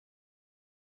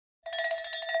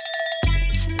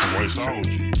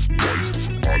Wiseology.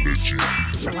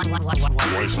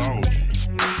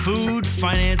 Wiseology. Food,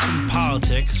 finance, and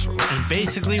politics, and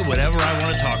basically whatever I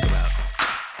want to talk about.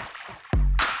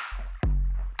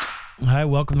 Hi,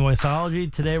 welcome to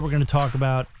Wiseology. Today we're going to talk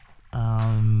about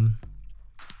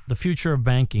the future of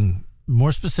banking,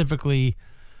 more specifically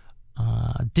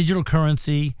digital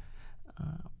currency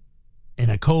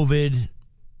in a COVID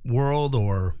world,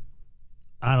 or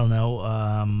I don't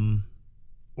know,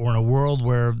 or in a world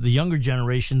where the younger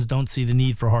generations don't see the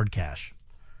need for hard cash.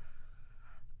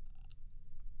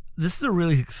 This is a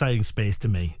really exciting space to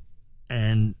me,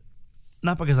 and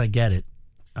not because I get it,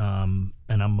 and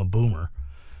I'm a boomer,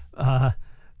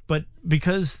 but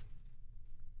because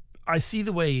I see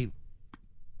the way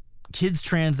kids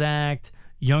transact,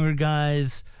 younger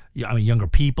guys, younger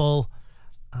people,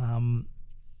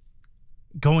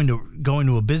 going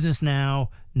to a business now.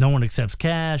 No one accepts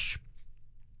cash.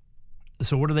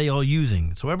 So what are they all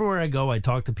using? So everywhere I go, I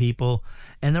talk to people,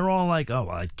 and they're all like, "Oh,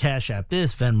 I Cash App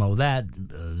this, Venmo that,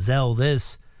 Zelle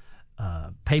this,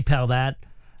 PayPal that."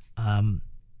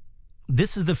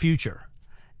 This is the future,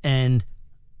 and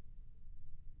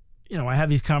I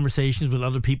have these conversations with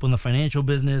other people in the financial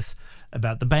business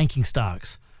about the banking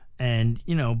stocks, and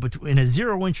but in a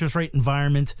zero interest rate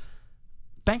environment,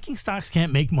 banking stocks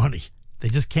can't make money. They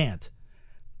just can't.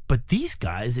 But these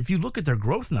guys, if you look at their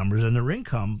growth numbers and their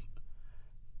income,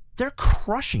 they're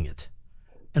crushing it.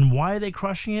 And why are they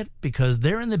crushing it? Because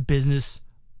they're in the business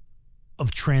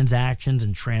of transactions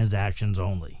and transactions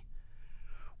only.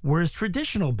 Whereas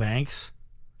traditional banks,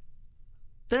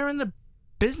 they're in the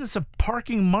business of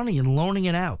parking money and loaning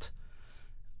it out.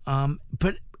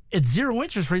 But at zero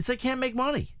interest rates, they can't make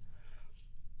money.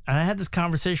 And I had this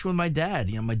conversation with my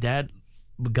dad. My dad,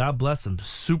 God bless him,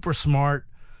 super smart,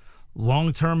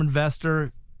 long-term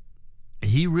investor.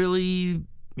 He really,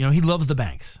 he loves the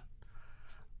banks.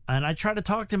 And I try to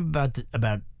talk to him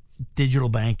about digital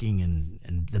banking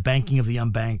and the banking of the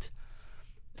unbanked.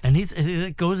 And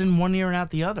it goes in one ear and out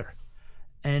the other.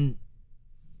 And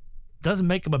doesn't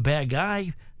make him a bad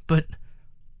guy, but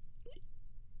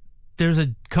there's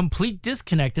a complete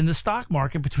disconnect in the stock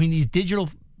market between these digital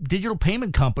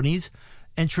payment companies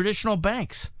and traditional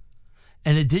banks.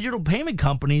 And the digital payment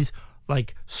companies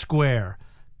like Square,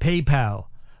 PayPal,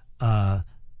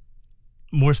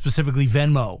 more specifically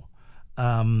Venmo,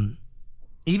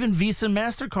 even Visa and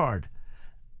MasterCard,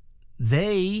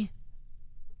 they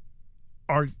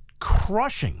are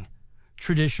crushing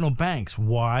traditional banks.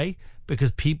 Why? Because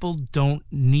people don't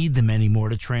need them anymore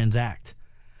to transact.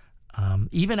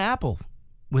 Even Apple,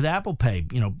 with Apple Pay,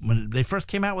 when they first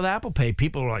came out with Apple Pay,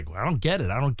 people were like, well, I don't get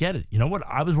it. You know what?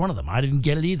 I was one of them. I didn't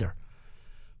get it either.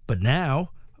 But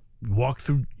now, you walk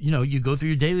through, you go through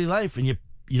your daily life and you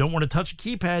don't want to touch a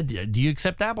keypad. Do you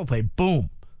accept Apple Pay?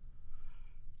 Boom.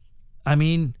 I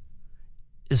mean,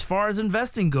 as far as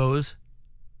investing goes,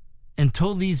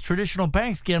 until these traditional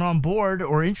banks get on board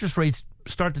or interest rates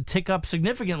start to tick up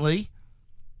significantly,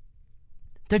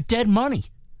 they're dead money.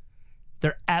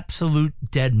 They're absolute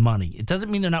dead money. It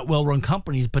doesn't mean they're not well-run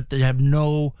companies, but they have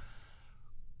no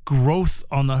growth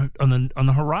on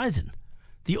the horizon.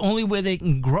 The only way they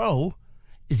can grow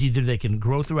is either they can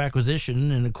grow through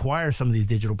acquisition and acquire some of these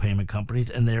digital payment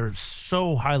companies, and they're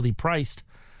so highly priced,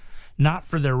 not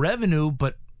for their revenue,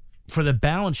 but for the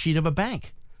balance sheet of a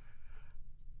bank,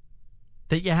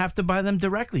 that you have to buy them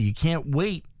directly. You can't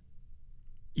wait.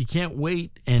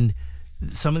 And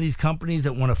some of these companies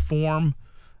that want to form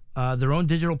their own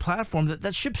digital platform,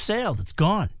 that ship sailed. It's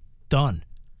gone. Done.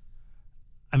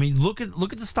 I mean, look at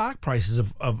the stock prices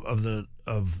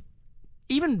of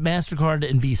even MasterCard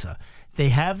and Visa. They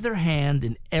have their hand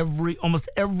in almost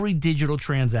every digital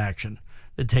transaction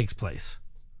that takes place.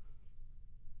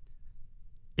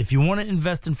 If you want to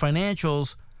invest in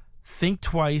financials, think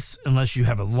twice unless you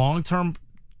have a long-term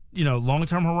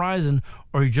horizon,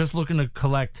 or you're just looking to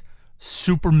collect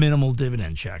super minimal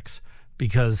dividend checks,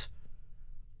 because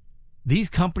these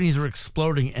companies are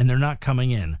exploding and they're not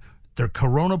coming in. They're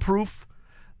corona proof.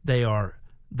 They are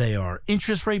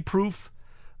interest rate proof.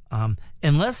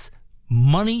 Unless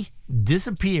money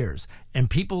disappears and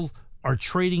people are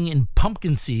trading in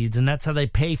pumpkin seeds, and that's how they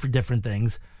pay for different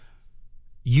things,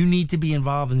 you need to be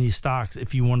involved in these stocks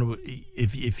if you want to.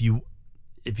 If you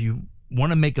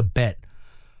want to make a bet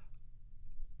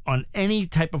on any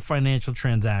type of financial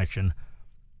transaction,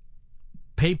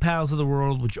 PayPal's of the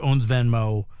world, which owns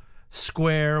Venmo,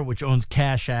 Square, which owns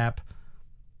Cash App,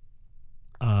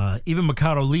 even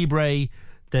Mercado Libre,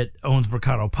 that owns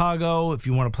Mercado Pago, if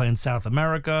you want to play in South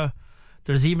America.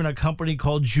 There's even a company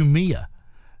called Jumia,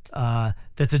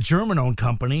 that's a German-owned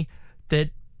company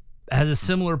that has a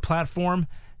similar platform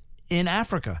in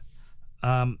Africa.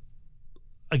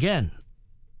 again,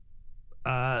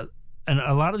 and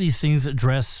a lot of these things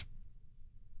address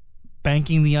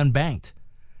banking the unbanked.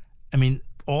 I mean,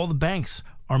 all the banks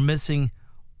are missing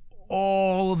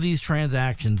all of these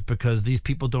transactions because these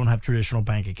people don't have traditional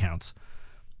bank accounts.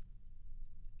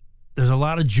 There's a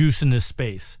lot of juice in this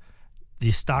space.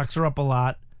 These stocks are up a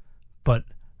lot, but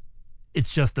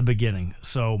it's just the beginning.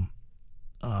 So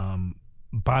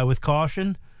buy with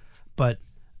caution, but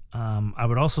I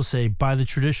would also say buy the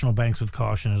traditional banks with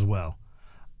caution as well.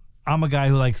 I'm a guy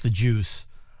who likes the juice.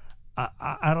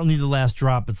 I don't need the last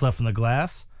drop that's left in the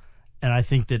glass. And I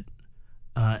think that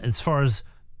as far as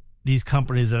these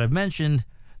companies that I've mentioned,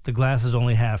 the glass is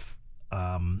only half,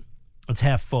 it's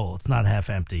half full. It's not half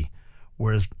empty.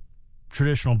 Whereas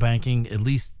traditional banking, at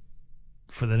least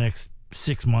for the next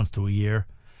 6 months to a year,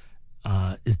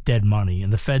 is dead money.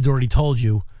 And the Fed's already told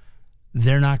you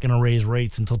they're not going to raise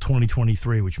rates until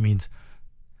 2023, which means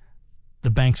the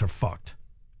banks are fucked.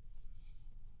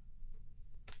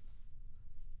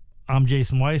 I'm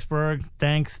Jason Weisberg.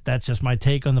 Thanks. That's just my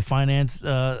take on the finance,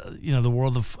 the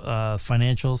world of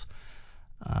financials.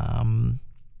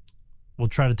 We'll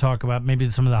try to talk about maybe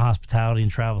some of the hospitality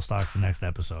and travel stocks in the next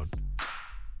episode.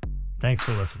 Thanks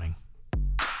for listening.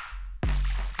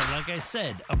 And like I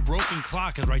said, a broken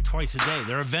clock is right twice a day.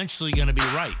 They're eventually going to be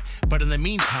right. But in the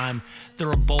meantime,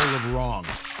 they're a bowl of wrong.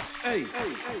 Hey.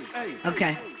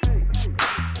 Okay.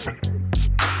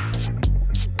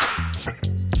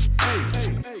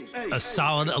 A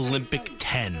solid Olympic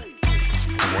 10.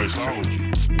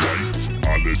 Weissology.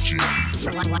 Weissology.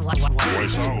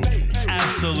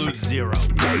 Absolute 0.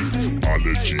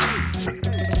 Weissology.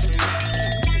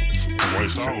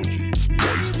 Weissology.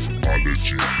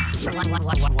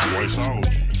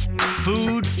 Weissology.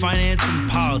 Food, finance, and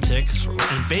politics,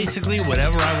 and basically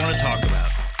whatever I want to talk about.